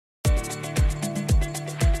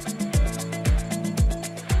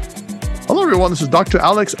Hello, everyone. This is Dr.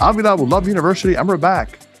 Alex Avila with Love University, and we're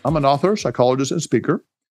back. I'm an author, psychologist, and speaker.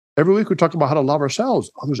 Every week, we talk about how to love ourselves,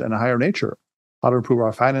 others, and a higher nature, how to improve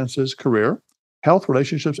our finances, career, health,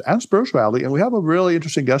 relationships, and spirituality. And we have a really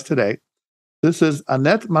interesting guest today. This is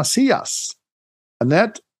Annette Macias.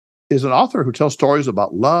 Annette is an author who tells stories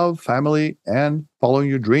about love, family, and following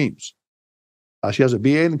your dreams. She has a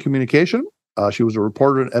BA in communication. She was a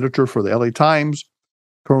reporter and editor for the LA Times,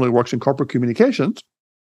 currently works in corporate communications.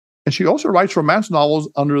 And she also writes romance novels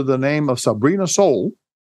under the name of Sabrina Soul.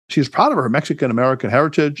 She's proud of her Mexican-American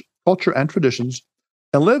heritage, culture, and traditions,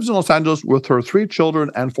 and lives in Los Angeles with her 3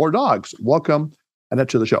 children and 4 dogs. Welcome, Annette,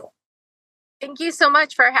 to the show. Thank you so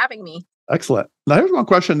much for having me. Excellent. Now, here's one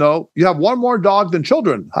question, though. You have one more dog than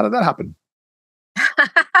children. How did that happen?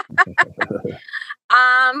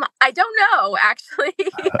 I don't know, actually.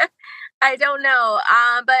 I don't know.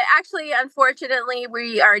 But actually, unfortunately,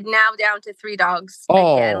 we are now down to 3 dogs.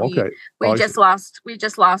 Oh, okay. We just lost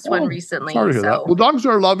one recently. Sorry to hear that. Well, dogs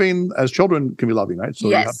are loving as children can be loving, right? So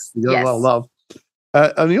yes. you get a lot of love.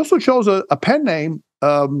 And you also chose a pen name,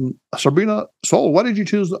 Sabrina Soul. Why did you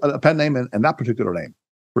choose a pen name and that particular name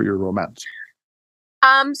for your romance?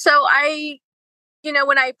 So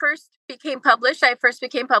when I first became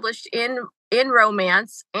published, in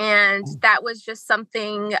romance, and that was just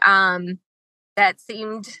something that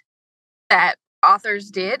seemed that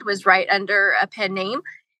authors did was write under a pen name.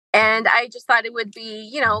 And I just thought it would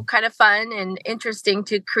be, kind of fun and interesting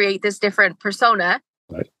to create this different persona.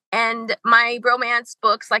 Right. And my romance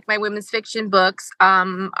books, like my women's fiction books,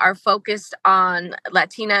 are focused on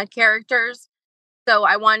Latina characters. So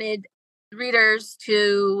I wanted readers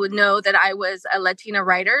to know that I was a Latina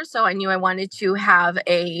writer. So I knew I wanted to have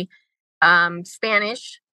a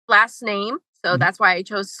Spanish last name. So that's why I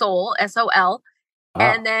chose Soul, S-O-L.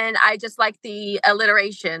 And then I just like the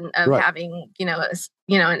alliteration of having,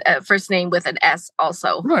 a first name with an S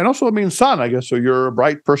also. Right. And also it means sun, I guess. So you're a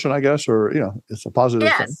bright person, I guess, or, it's a positive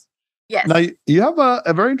thing. Yes. Now, you have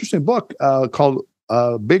a very interesting book called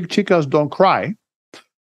Big Chicas Don't Cry.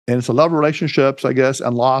 And it's a love relationships, I guess,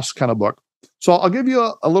 and loss kind of book. So I'll give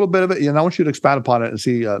you a little bit of it, and I want you to expand upon it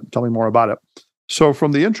and tell me more about it. So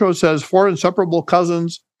from the intro, it says 4 inseparable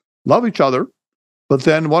cousins love each other, but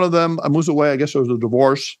then one of them moves away. I guess there was a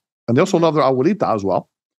divorce, and they also love their abuelita as well.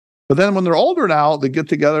 But then when they're older now, they get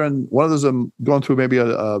together, and one of them going through maybe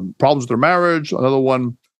problems with their marriage. Another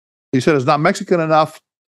one, he said, is not Mexican enough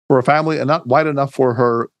for a family and not white enough for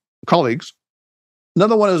her colleagues.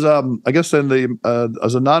 Another one is, I guess,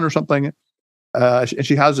 as a nun or something, and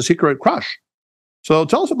she has a secret crush. So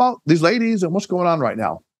tell us about these ladies and what's going on right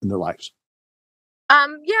now in their lives.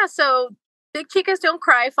 So Big Chicas Don't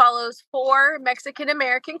Cry follows 4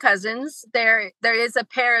 Mexican-American cousins. There is a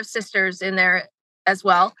pair of sisters in there as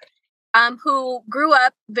well, who grew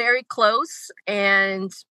up very close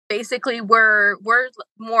and basically were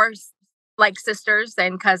more like sisters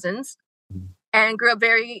than cousins, and grew up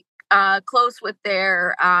very close with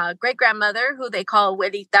their great-grandmother, who they call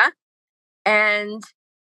Abuelita. And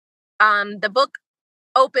the book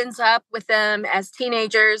opens up with them as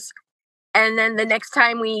teenagers. And then the next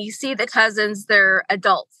time we see the cousins, they're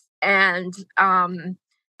adults. And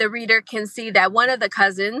the reader can see that one of the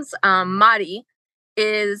cousins, Mari,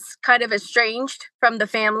 is kind of estranged from the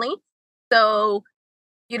family. So,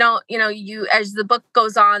 you as the book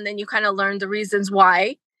goes on, then you kind of learn the reasons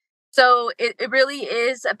why. So it really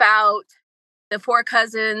is about the 4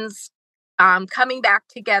 cousins coming back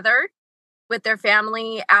together with their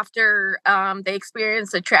family after they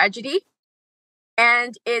experience a tragedy.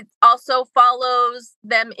 And it also follows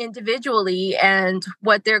them individually and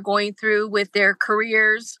what they're going through with their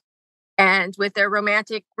careers and with their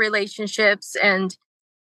romantic relationships. And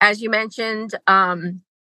as you mentioned, Mari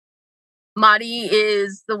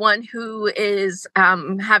is the one who is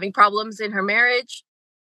having problems in her marriage.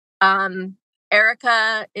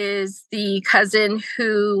 Erica is the cousin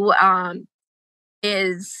who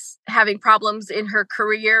is having problems in her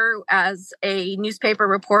career as a newspaper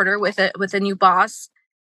reporter with a new boss.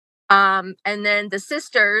 And then the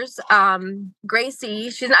sisters,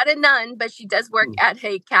 Gracie, she's not a nun, but she does work at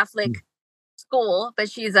a Catholic school,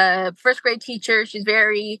 but she's a first grade teacher. She's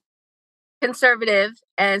very conservative.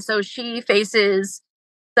 And so she faces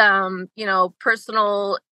some,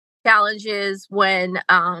 personal challenges when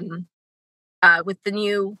with the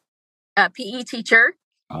new PE teacher.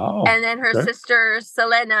 Oh, and then her sister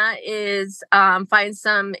Selena is finds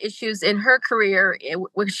some issues in her career.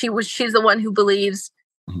 She's the one who believes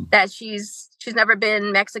that she's never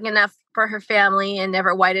been Mexican enough for her family and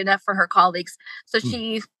never white enough for her colleagues. So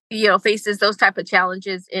she faces those type of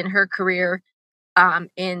challenges in her career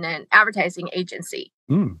in an advertising agency.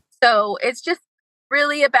 So it's just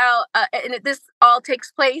really about, this all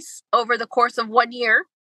takes place over the course of 1 year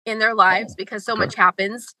in their lives Oh, because so okay. much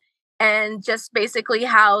happens, and just basically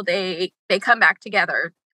how they come back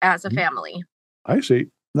together as a Mhm. family. I see.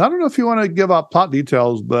 Now, I don't know if you want to give out plot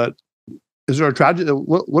details, but is there a tragedy?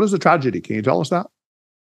 What is the tragedy? Can you tell us that?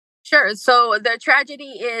 Sure. So the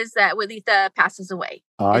tragedy is that Wilita passes away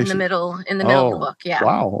I see. in the middle of the Oh, book. Yeah.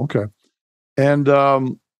 wow. Okay. And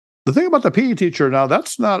the thing about the PE teacher now,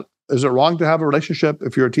 that's not. Is it wrong to have a relationship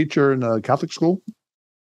if you're a teacher in a Catholic school,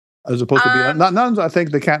 as opposed to being Um, not nuns? I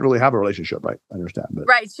think they can't really have a relationship, right? I understand, but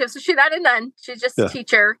right. So she's not a nun. She's just a yeah.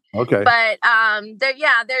 teacher. Okay. But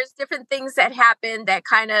there's different things that happen that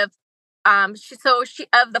kind of she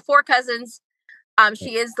of the four cousins,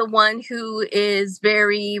 she is the one who is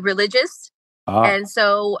very religious. Ah. And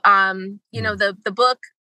so Mm. the book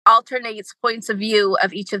alternates points of view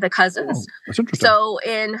of each of the cousins. Oh, that's interesting. So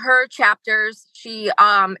in her chapters, she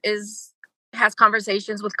is has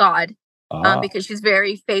conversations with God, Ah. because she's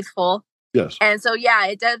very faithful. Yes. And so yeah,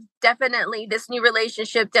 it does definitely, this new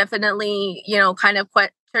relationship definitely, kind of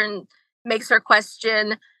makes her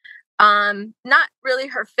question, not really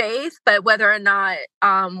her faith, but whether or not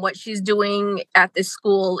what she's doing at this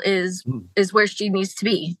school Mm. is where she needs to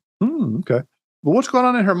be. Okay. But what's going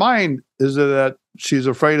on in her mind? Is it that she's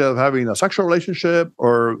afraid of having a sexual relationship,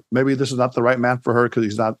 or maybe this is not the right man for her because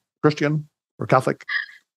he's not Christian or Catholic?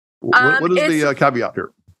 What is It's the caveat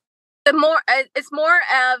here? it's more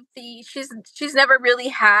of the she's never really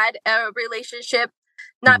had a relationship,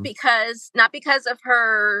 Mhm. not because of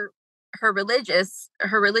her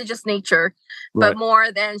religious nature, but Right.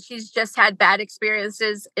 more than she's just had bad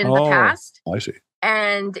experiences in the Oh, past I see.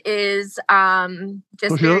 and is So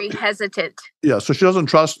just she, very hesitant. yeah, so she doesn't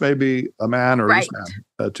trust maybe a man or this Right.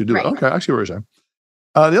 man to do it. Right. Okay, I see what you're saying.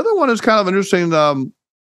 The other one is kind of an interesting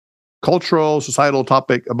cultural, societal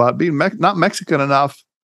topic about being not Mexican enough,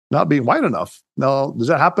 not being white enough. Now, does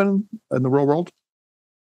that happen in the real world?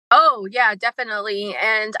 Oh yeah, definitely.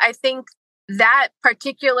 And I think that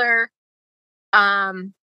particular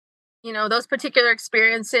um those particular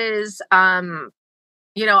experiences,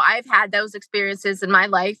 I've had those experiences in my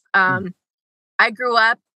life. Mm. I grew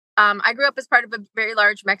up as part of a very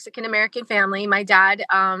large Mexican American family. My dad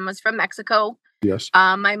was from Mexico. Yes.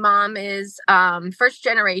 My mom is first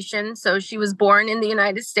generation, so she was born in the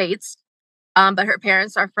United States, but her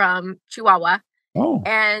parents are from Chihuahua. Oh.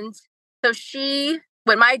 And so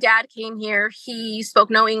when my dad came here, he spoke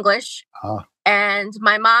no English, Ah. and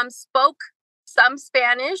my mom spoke some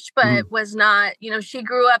Spanish, Mhm. but was not. She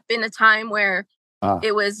grew up in a time where Ah.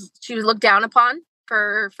 she was looked down upon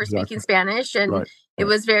for speaking Exactly. Spanish, and Right. it Right.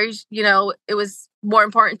 was very, it was more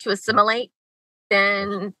important to assimilate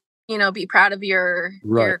than be proud of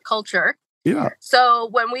Right. your culture. Yeah. So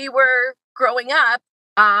when we were growing up,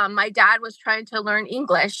 my dad was trying to learn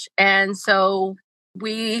English, and so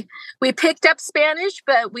we picked up Spanish,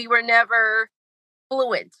 but we were never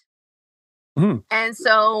fluent. Mhm. And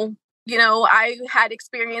so I had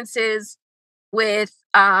experiences with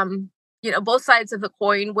both sides of the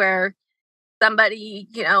coin where somebody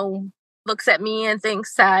looks at me and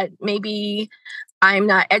thinks that maybe I'm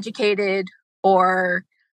not educated, or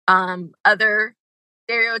other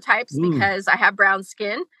stereotypes Mm. because I have brown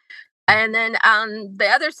skin. And then on the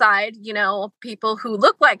other side, people who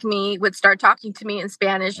look like me would start talking to me in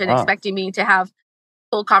Spanish and Ah. expecting me to have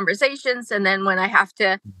full conversations. And then when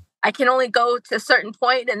I can only go to a certain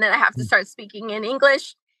point, and then I have to Mm. start speaking in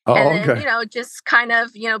English. And Oh, then, okay. just kind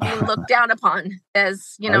of, being looked down upon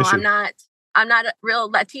as, I see. I'm not a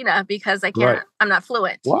real Latina because Right. I'm not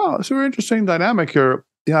fluent. Wow, it's a very interesting dynamic here.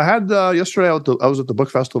 I had yesterday. I was at the book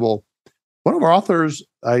festival. One of our authors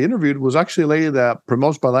I interviewed was actually a lady that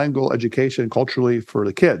promotes bilingual education culturally for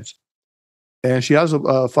the kids, and she has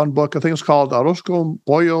a fun book. I think it's called Arroz con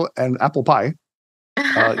Pollo and Apple Pie.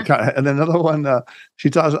 And then another one, she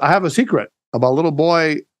tells, I have a secret about a little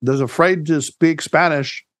boy that's afraid to speak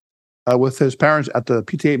Spanish with his parents at the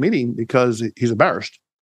PTA meeting because he's embarrassed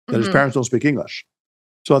that his Mhm. parents don't speak English.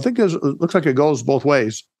 So I think it looks like it goes both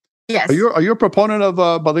ways. Yes. Are you a proponent of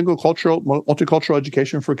bilingual multicultural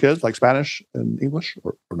education for kids, like Spanish and English,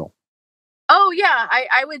 or no? Oh yeah,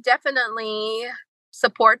 I would definitely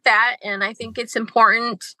support that, and I think it's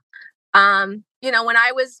important. When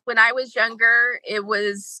I was younger, it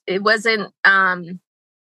wasn't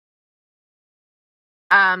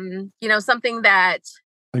something that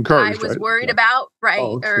I Encouraged, was right? worried Yeah. about, right?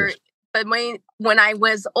 Oh, Or yes. but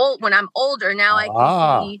when I'm older now, I can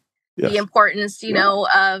Ah, see the yes. importance, Yeah. You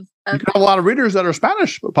of can have a lot of readers that are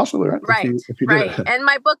Spanish, possibly, right? right, If you did right. it. And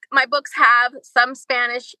my books have some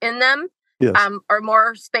Spanish in them, Yes. or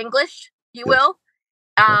more Spanglish, you Yes. will.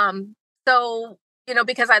 So,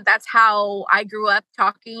 because that's how I grew up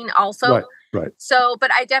talking also. Right, right. So,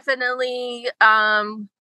 but I definitely am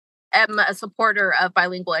a supporter of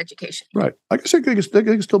bilingual education. Right. I guess it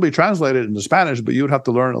could still be translated into Spanish, but you would have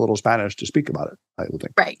to learn a little Spanish to speak about it, I would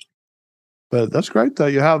think. Right. But that's great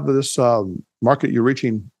that you have this market you're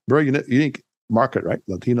reaching, very unique market, right?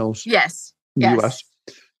 Latinos Yes. in the U.S.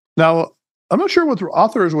 Now, I'm not sure with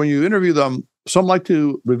authors, when you interview them, some like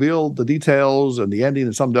to reveal the details and the ending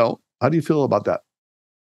and some don't. How do you feel about that?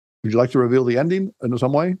 Would you like to reveal the ending in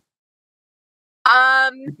some way?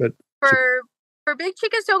 For Big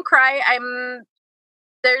Chicas Don't Cry,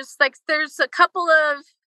 there's a couple of,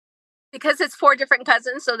 because it's 4 different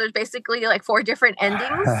cousins, so there's basically like 4 different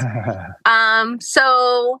endings.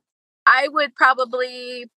 So I would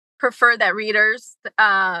probably prefer that readers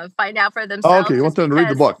find out for themselves. Okay, you want them to read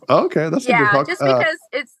the book. Okay, that's a good hook. Just because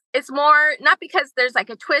it's more, not because there's like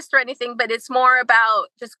a twist or anything, but it's more about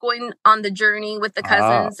just going on the journey with the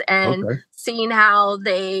cousins and seeing how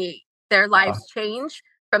their lives change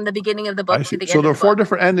from the beginning of the book to the end. So there are 4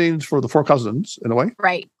 different endings for the 4 cousins, in a way?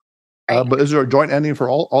 Right. But is there a joint ending for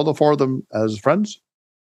all the 4 of them as friends?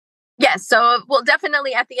 Yes. So,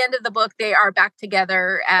 definitely at the end of the book, they are back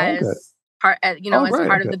together as part, as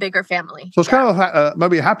part of the bigger family. So it's kind of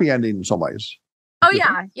maybe a happy ending in some ways. Oh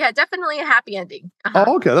yeah, definitely a happy ending.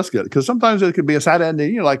 Oh, okay, that's good, because sometimes it could be a sad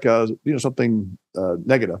ending, like something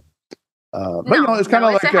negative. But it's kind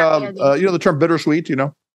of like the term bittersweet,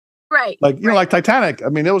 Right. Like like Titanic. I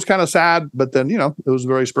mean, it was kind of sad, but then it was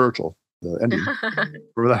very spiritual. The ending.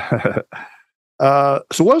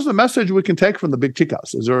 So what is the message we can take from the Big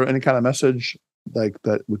Chicas? Is there any kind of message like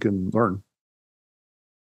that we can learn?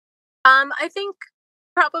 I think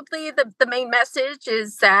probably the main message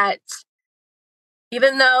is that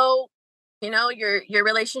even though your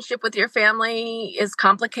relationship with your family is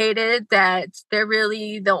complicated, that they're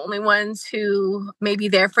really the only ones who may be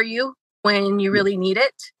there for you when you really need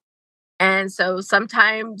it. And so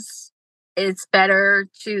sometimes it's better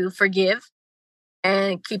to forgive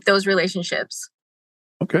and keep those relationships.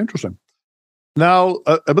 Okay, interesting. Now,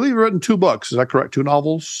 I believe you've written 2 books. Is that correct? 2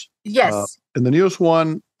 novels? Yes. And the newest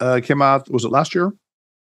one came out, was it last year?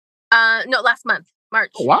 No, last month,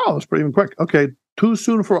 March. Oh, wow, that's pretty even quick. Okay, Too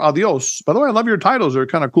Soon for Adios. By the way, I love your titles. They're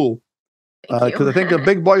kind of cool. Because I think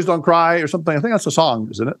Big Boys Don't Cry or something. I think that's a song,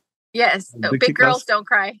 isn't it? Yes. Big Girls Don't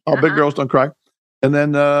Cry. Oh, Big Girls Don't Cry. And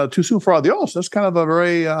then Too Soon for Adios. That's kind of a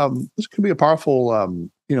very, this could be a powerful,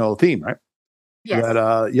 theme, right? Yes.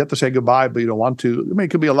 That you have to say goodbye, but you don't want to. I mean, it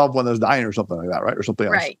could be a loved one that's dying or something like that, right? Or something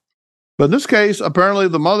else. Right. But in this case, apparently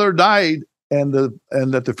the mother died, and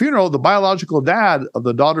at the funeral, the biological dad of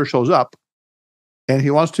the daughter shows up, and he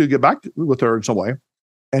wants to get back with her in some way.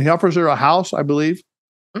 And he offers her a house, I believe.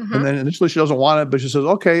 Mm-hmm. And then initially she doesn't want it, but she says,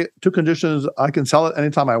 okay, 2 conditions: I can sell it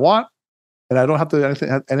anytime I want, and I don't have to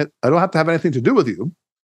I don't have to have anything to do with you.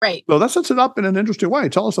 Right. So that sets it up in an interesting way.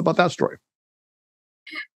 Tell us about that story.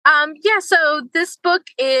 So this book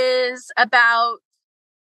is about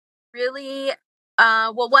really,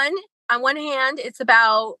 on one hand, it's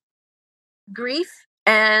about grief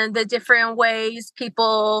and the different ways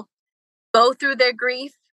people go through their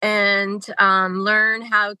grief and learn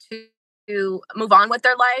how to move on with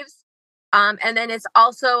their lives. And then it's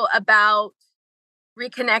also about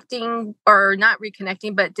reconnecting, or not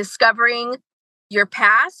reconnecting, but discovering your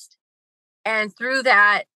past. And through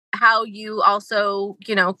that, how you also,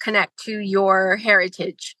 connect to your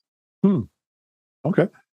heritage. Okay.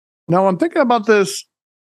 Now I'm thinking about this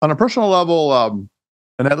on a personal level.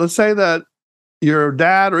 And let's say that your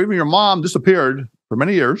dad or even your mom disappeared for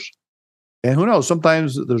many years. And who knows,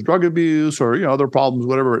 sometimes there's drug abuse or, other problems,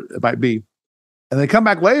 whatever it might be. And they come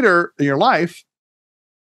back later in your life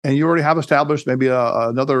and you already have established maybe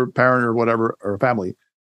another parent or whatever, or a family.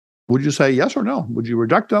 Would you say yes or no? Would you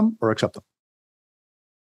reject them or accept them?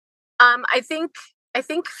 I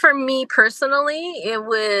think for me personally,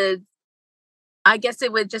 I guess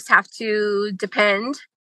it would just have to depend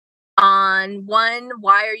on, one,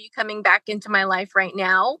 why are you coming back into my life right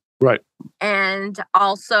now? Right. And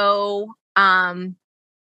also,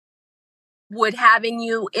 would having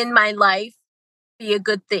you in my life be a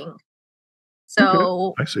good thing?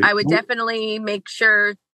 So okay, I would definitely make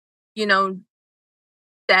sure,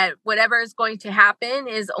 that whatever is going to happen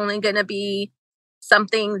is only going to be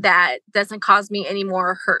something that doesn't cause me any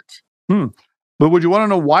more hurt. But would you want to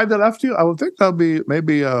know why they left you? I would think that would be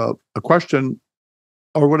maybe a question,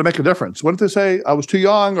 or would it make a difference? What if they say, I was too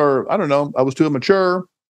young, or I don't know, I was too immature,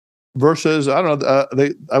 versus, I don't know,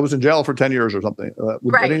 I was in jail for 10 years or something.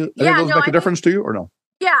 Would any of those make a difference to you or no?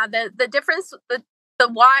 Yeah, the difference, the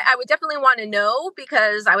why, I would definitely want to know,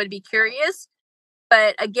 because I would be curious.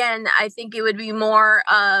 But again, I think it would be more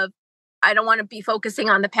of, I don't want to be focusing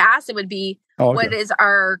on the past. It would be, what is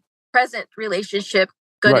our present relationship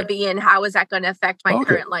going to be, and how is that going to affect my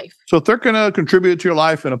current life? So if they're going to contribute to your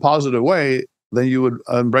life in a positive way, then you would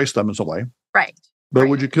embrace them in some way. Right. But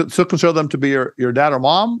would you still consider them to be your dad or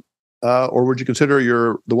mom? Or would you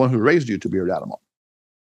consider the one who raised you to be your dad or mom?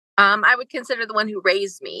 I would consider the one who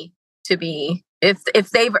raised me to be, if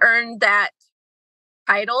they've earned that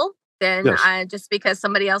title, then just because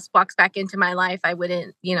somebody else walks back into my life, I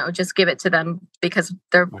wouldn't, just give it to them because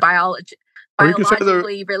they're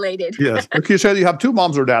biologically related. Yes. Like you said, you have two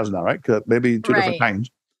moms or dads now, right? Maybe two different kinds.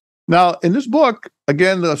 Now, in this book,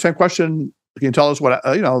 again, the same question. Can you tell us what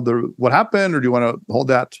happened, or do you want to hold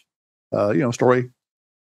that, story?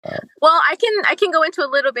 Well, I can go into a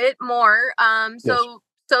little bit more.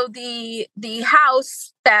 So the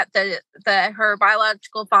house that her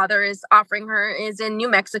biological father is offering her is in New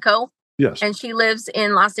Mexico. Yes. And she lives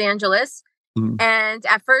in Los Angeles. Mm-hmm. And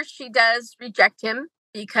at first she does reject him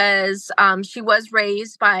because she was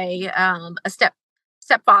raised by a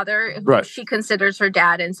stepfather who she considers her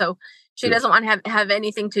dad. And so she doesn't want to have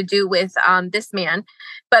anything to do with this man.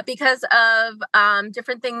 But because of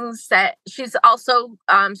different things, that she's also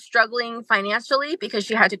struggling financially because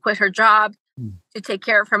she had to quit her job to take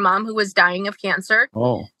care of her mom, who was dying of cancer.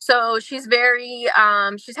 Oh. So she's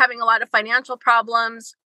she's having a lot of financial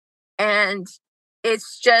problems. And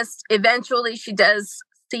it's just, eventually she does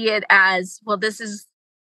see it as, well, this is,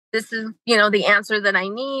 the answer that I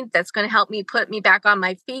need that's going to help me put me back on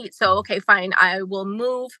my feet. So, okay, fine. I will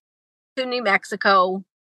move to New Mexico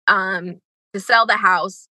to sell the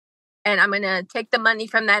house. And I'm going to take the money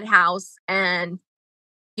from that house and,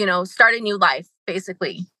 start a new life,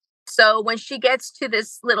 basically. So when she gets to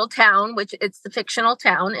this little town, which it's the fictional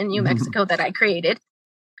town in New Mexico that I created,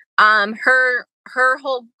 her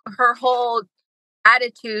whole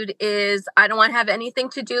attitude is, I don't want to have anything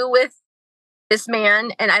to do with this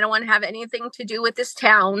man, and I don't want to have anything to do with this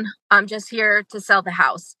town. I'm just here to sell the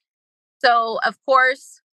house. So, of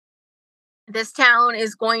course, this town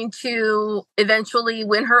is going to eventually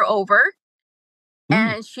win her over.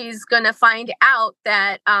 And she's going to find out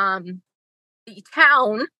that the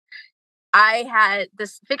town,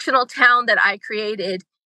 this fictional town that I created,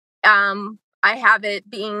 I have it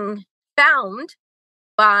being found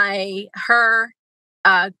by her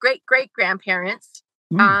great-great-grandparents,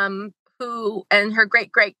 who, and her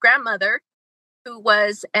great-great-grandmother, who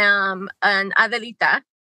was an Adelita,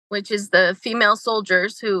 which is the female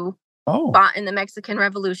soldiers who fought in the Mexican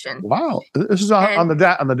Revolution. Wow. This is on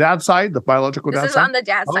the dad's side, the biological dad's side? This is on the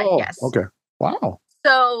dad's side, yes. Okay. Wow.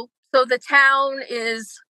 So the town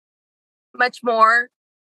is much more,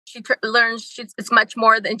 she learns it's much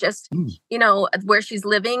more than just, where she's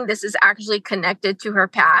living. This is actually connected to her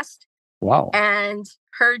past. Wow. And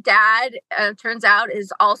her dad, turns out,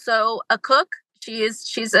 is also a cook.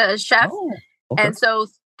 She's a chef. Oh, okay. And so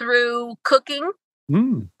through cooking,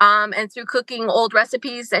 and through cooking old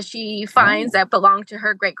recipes that she finds that belong to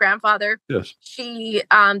her great grandfather,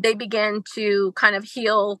 they begin to kind of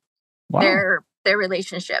heal their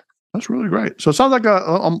relationship. That's really great. So it sounds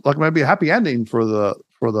like maybe a happy ending for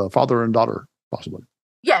the father and daughter, possibly.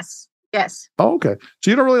 Yes. Oh, okay.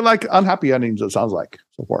 So you don't really like unhappy endings, it sounds like,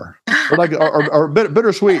 so far. Or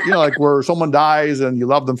bittersweet, like where someone dies and you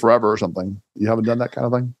love them forever or something. You haven't done that kind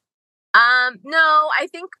of thing? No, I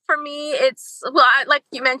think for me, it's, like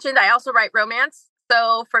you mentioned, I also write romance.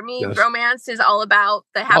 So for me, romance is all about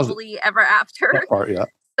the happily ever after. That part, yeah.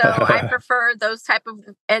 So I prefer those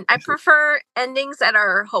and I prefer endings that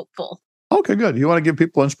are hopeful. Okay, good. You want to give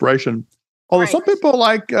people inspiration. Although some people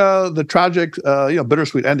like the tragic,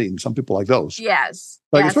 bittersweet endings. Some people like those. Yes.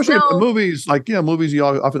 Especially in movies, movies you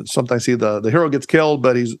often sometimes see the hero gets killed,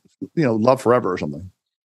 but he's, loved forever or something.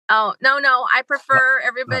 Oh, no. I prefer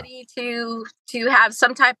everybody to have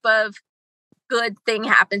some type of good thing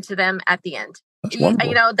happen to them at the end. That's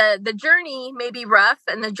wonderful. The journey may be rough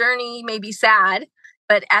and the journey may be sad,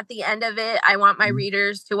 but at the end of it, I want my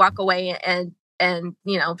readers to walk away and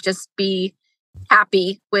just be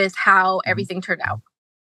happy with how everything turned out.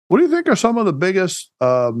 What do you think are some of the biggest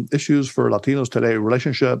issues for Latinos today?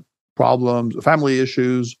 Relationship problems, family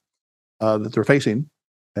issues that they're facing,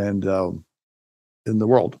 and in the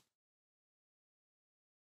world.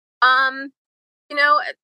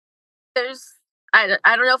 There's, I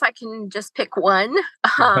don't know if I can just pick one.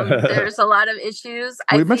 There's a lot of issues.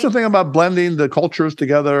 We mentioned the thing about blending the cultures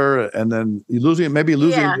together, and then losing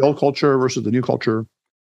the old culture versus the new culture.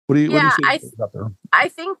 What do you see out there? I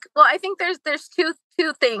think there's two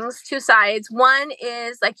things, two sides. One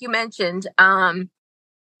is, like you mentioned,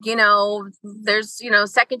 there's,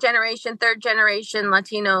 second generation, third generation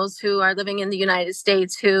Latinos who are living in the United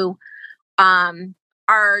States who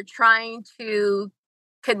are trying to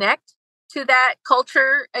connect to that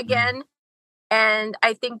culture again. And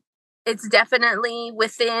I think it's definitely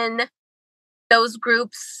within those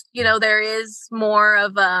groups, there is more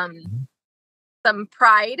of some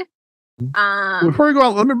pride. Before we go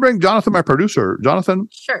on, let me bring Jonathan, my producer. Jonathan.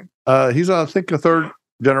 Sure. He's, I think, a third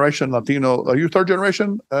generation Latino. Are you third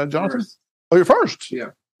generation, Jonathan? First. Oh, you're first?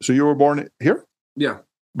 Yeah. So you were born here? Yeah.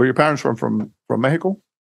 Were your parents from Mexico?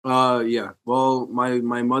 Yeah. Well, my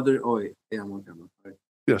mother. Oh, wait. Yeah, I'm on camera. Right.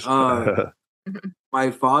 Yes.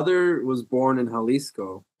 My father was born in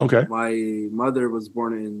Jalisco. Okay. My mother was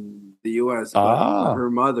born in the U.S. But her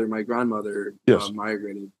mother, my grandmother,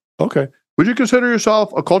 migrated. Okay. Would you consider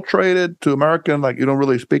yourself acculturated to American? Like you don't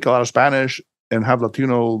really speak a lot of Spanish and have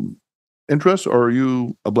Latino interests, or are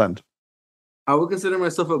you a blend? I would consider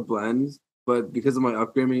myself a blend, but because of my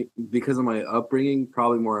upbringing,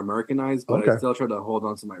 probably more Americanized. But I still try to hold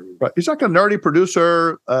on to my roots. Right. He's like a nerdy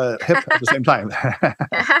producer, hip at the same time.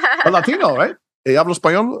 A Latino, right? Habla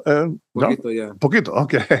español? Poquito, no? Yeah. Poquito.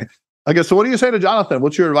 Okay. I guess. So, what do you say to Jonathan?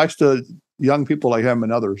 What's your advice to young people like him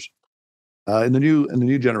and others in the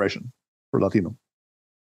new generation for Latino?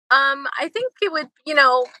 I think it would,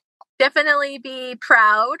 definitely be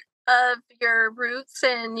proud of your roots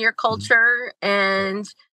and your culture, and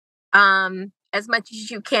as much as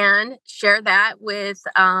you can share that with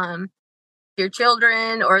your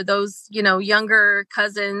children or those, younger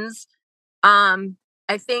cousins.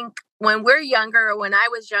 I think when we're younger, or when I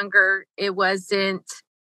was younger, it wasn't,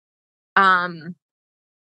 I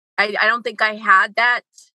don't think I had that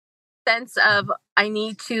sense of I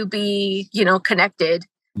need to be, connected.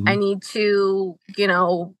 I need to,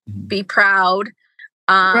 be proud.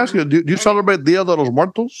 Let me ask you, do you celebrate Dia de los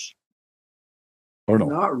Muertos? Or no?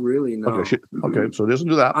 Not really, no. Okay, so doesn't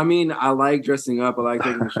do that. I mean, I like dressing up. I like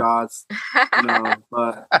taking shots,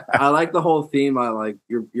 but I like the whole theme. I like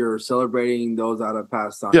you're celebrating those that have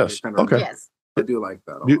passed on. Yes, okay. Yes. I do like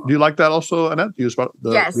that. Do you like that also, Annette? Yes.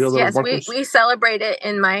 We celebrate it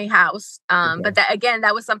in my house. But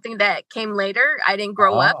that was something that came later. I didn't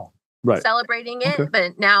grow up celebrating it,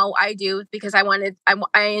 but now I do because I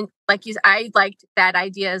liked that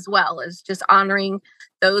idea as well, as just honoring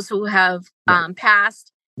those who have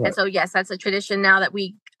passed. Right. And so, yes, that's a tradition now that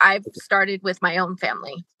I've started with my own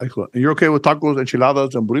family. Excellent. And you're okay with tacos,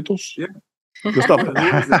 enchiladas, and burritos? Yeah. Good stuff.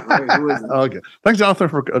 Who isn't? Okay. Thanks, Jonathan,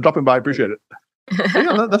 for dropping by. I appreciate it.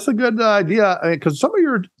 Yeah, that's a good idea. Because some of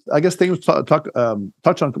your, I guess, things touch on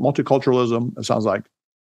multiculturalism. It sounds like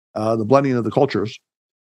the blending of the cultures.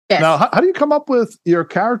 Yes. Now, how do you come up with your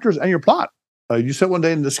characters and your plot? You sit one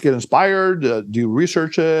day and just get inspired. Do you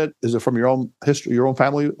research it? Is it from your own history, your own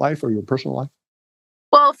family life, or your personal life?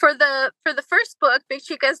 Well, for the first book, Big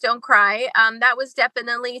Chicas Don't Cry, that was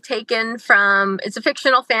definitely taken from. It's a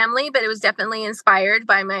fictional family, but it was definitely inspired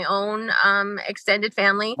by my own extended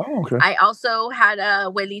family. Oh, okay. I also had a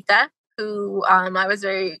abuelita who I was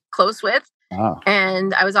very close with,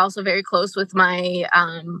 and I was also very close with my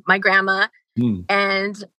my grandma.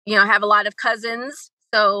 And I have a lot of cousins,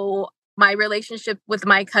 so my relationship with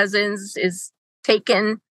my cousins is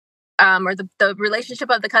taken. Or the relationship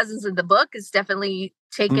of the cousins in the book is definitely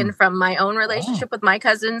taken from my own relationship with my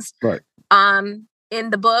cousins. Right. In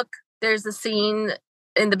the book, there's a scene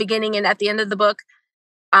in the beginning and at the end of the book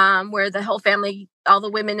where the whole family, all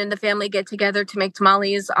the women in the family get together to make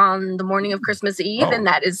tamales on the morning of Christmas Eve. And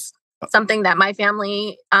that is something that my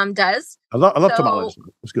family does. I love tamales.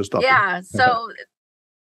 It's good stuff. Yeah. So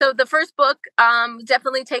the first book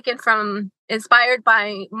definitely inspired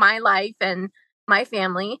by my life and my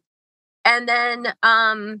family. And then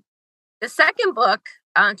the second book,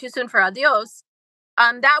 Too Soon for Adios,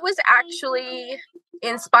 that was actually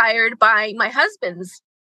inspired by my husband's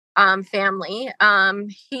family.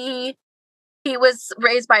 He was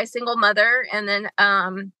raised by a single mother, and then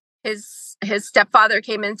his stepfather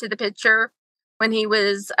came into the picture when he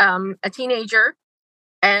was a teenager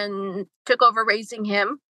and took over raising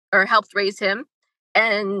him, or helped raise him.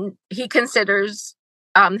 And he considers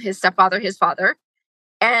his stepfather his father.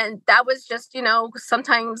 And that was just,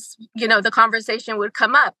 sometimes, the conversation would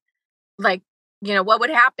come up. Like, what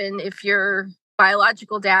would happen if your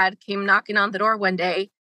biological dad came knocking on the door one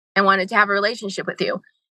day and wanted to have a relationship with you?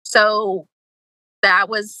 So that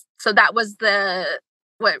was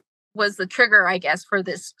what was the trigger, I guess, for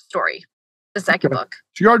this story, the second book.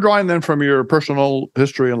 So you are drawing then from your personal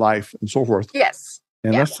history and life and so forth. Yes.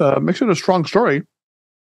 And that's makes it a strong story.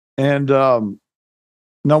 And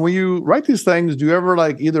now, when you write these things, do you ever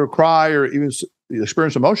either cry or even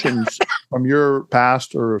experience emotions from your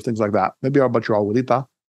past or things like that? Maybe about your abuelita.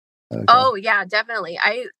 Oh yeah, definitely.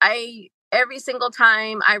 I every single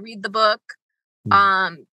time I read the book,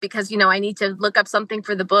 because I need to look up something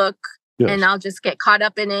for the book, and I'll just get caught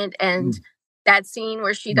up in it. And that scene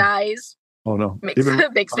where she dies, oh no,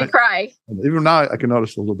 makes me cry. Even now, I can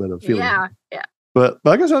notice a little bit of feeling. Yeah. But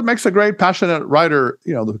I guess that makes a great passionate writer,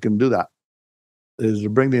 who can do that, is to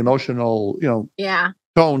bring the emotional,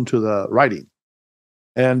 tone to the writing.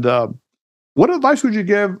 And what advice would you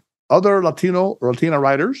give other Latino or Latina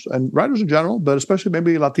writers, and writers in general, but especially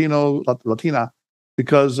maybe Latina,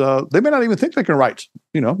 because they may not even think they can write.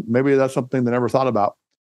 Maybe that's something they never thought about,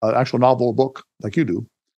 an actual novel book like you do.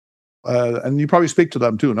 And you probably speak to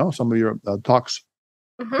them too, no? Some of your talks.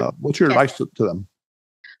 What's your advice to them?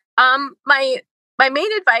 My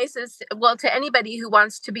main advice is, to anybody who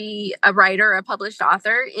wants to be a writer, a published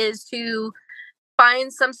author, is to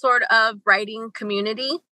find some sort of writing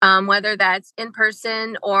community, whether that's in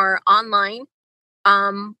person or online.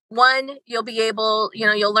 One, you'll be able,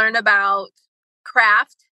 you'll learn about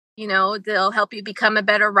craft, they'll help you become a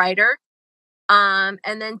better writer. And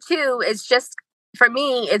then two, it's just, for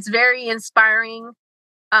me, it's very inspiring,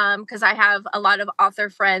 because I have a lot of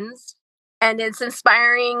author friends, and it's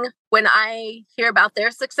inspiring when I hear about their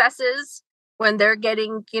successes, when they're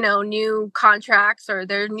getting, new contracts or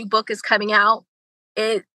their new book is coming out.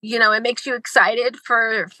 It makes you excited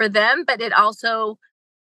for them, but it also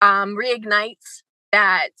reignites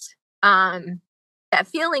that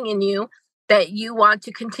feeling in you that you want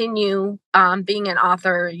to continue being an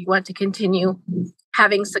author, you want to continue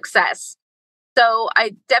having success. So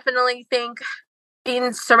I definitely think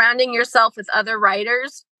surrounding yourself with other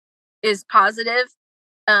writers is positive,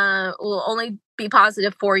 will only be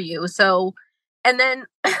positive for you. So, and then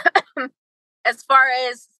as far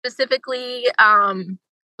as specifically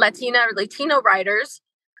Latina or Latino writers,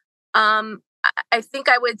 I think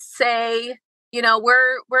I would say,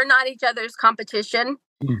 we're not each other's competition.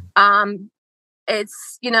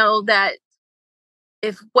 It's, that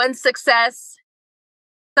if one success,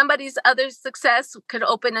 somebody's other success could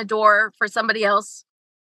open a door for somebody else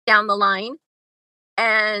down the line.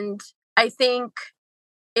 And I think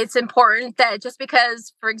it's important that just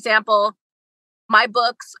because, for example, my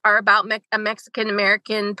books are about a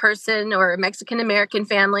Mexican-American person or a Mexican-American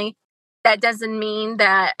family, that doesn't mean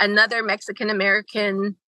that another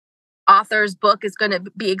Mexican-American author's book is going to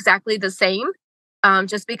be exactly the same.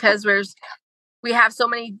 Just because we have so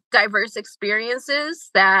many diverse experiences,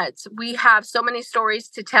 that we have so many stories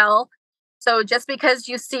to tell. So just because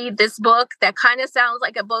you see this book that kind of sounds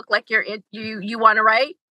like a book like you want to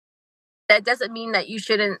write, that doesn't mean that you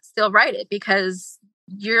shouldn't still write it, because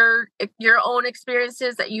your own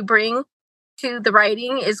experiences that you bring to the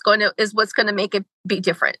writing is what's going to make it be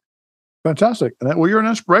different. Fantastic. And you're an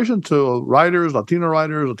inspiration to writers, Latina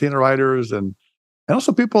writers, and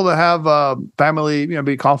also people that have family,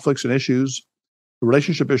 be conflicts and issues,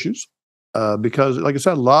 relationship issues. Because, like I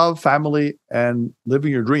said, love, family, and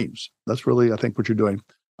living your dreams. That's really, I think, what you're doing.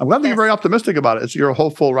 I'm glad that you're very optimistic about it. You're a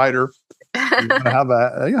hopeful writer. You're going to have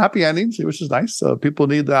a happy endings, which is nice. People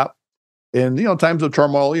need that in times of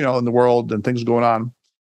turmoil, in the world and things going on,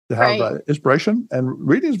 to have inspiration. And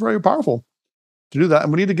reading is very powerful to do that.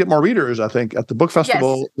 And we need to get more readers. I think at the book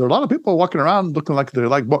festival, there are a lot of people walking around looking like they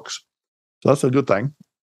like books, so that's a good thing.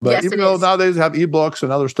 But even though nowadays they have ebooks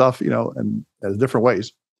and other stuff, and different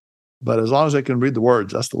ways. But as long as they can read the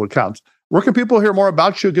words, that's what counts. Where can people hear more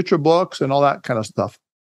about you, get your books, and all that kind of stuff?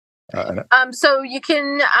 So you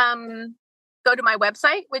can go to my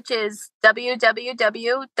website, which is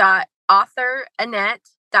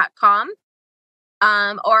www.authorannette.com.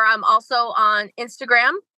 Or I'm also on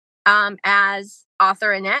Instagram as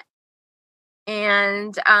Author Annette.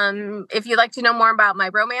 And if you'd like to know more about my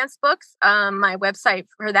romance books, my website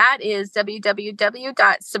for that is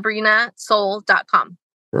www.sabrinasoul.com.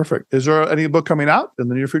 Perfect. Is there any book coming out in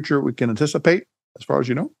the near future we can anticipate, as far as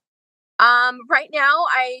you know? Right now,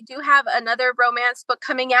 I do have another romance book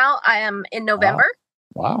coming out. I am in November.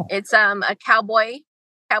 Wow. It's a cowboy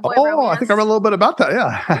romance. I think I read a little bit about that.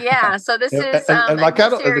 Yeah. Yeah. So this is and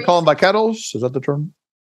vaqueros. They call them vaqueros. Is that the term?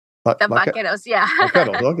 The vaqueros. Yeah.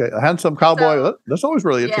 Vaqueros. Okay. A handsome cowboy. So, that's always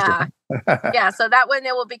really interesting. Yeah. So that one,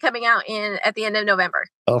 it will be coming out at the end of November.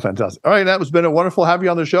 Oh, fantastic. All right. That has been a wonderful having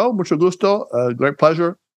you on the show. Mucho gusto. Great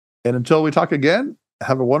pleasure. And until we talk again,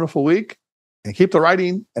 have a wonderful week and keep the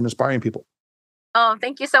writing and inspiring people. Oh,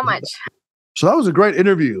 thank you so much. So that was a great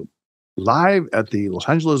interview live at the Los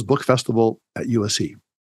Angeles Book Festival at USC.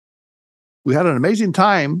 We had an amazing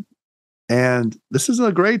time, and this is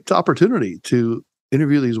a great opportunity to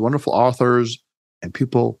interview these wonderful authors and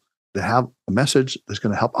people that have a message that's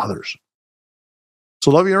going to help others.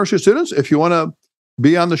 So Love University students, if you want to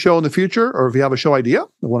be on the show in the future, or if you have a show idea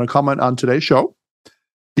and want to comment on today's show,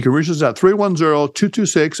 you can reach us at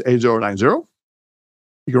 310-226-8090.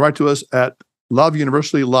 You can write to us at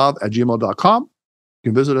loveuniversitylove@gmail.com. You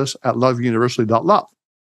can visit us at loveuniversity.love.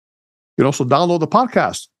 You can also download the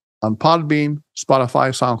podcast on Podbean,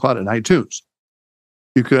 Spotify, SoundCloud, and iTunes.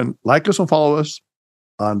 You can like us and follow us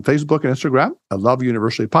on Facebook and Instagram at Love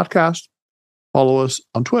University Podcast. Follow us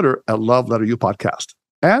on Twitter at Love Letter U Podcast.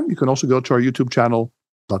 And you can also go to our YouTube channel,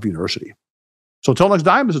 Love University. So until next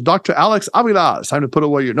time, this is Dr. Alex Avila. It's time to put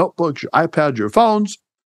away your notebooks, your iPads, your phones.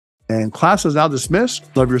 And class is now dismissed.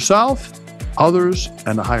 Love yourself, others,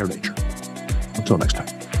 and the higher nature. Until next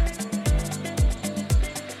time.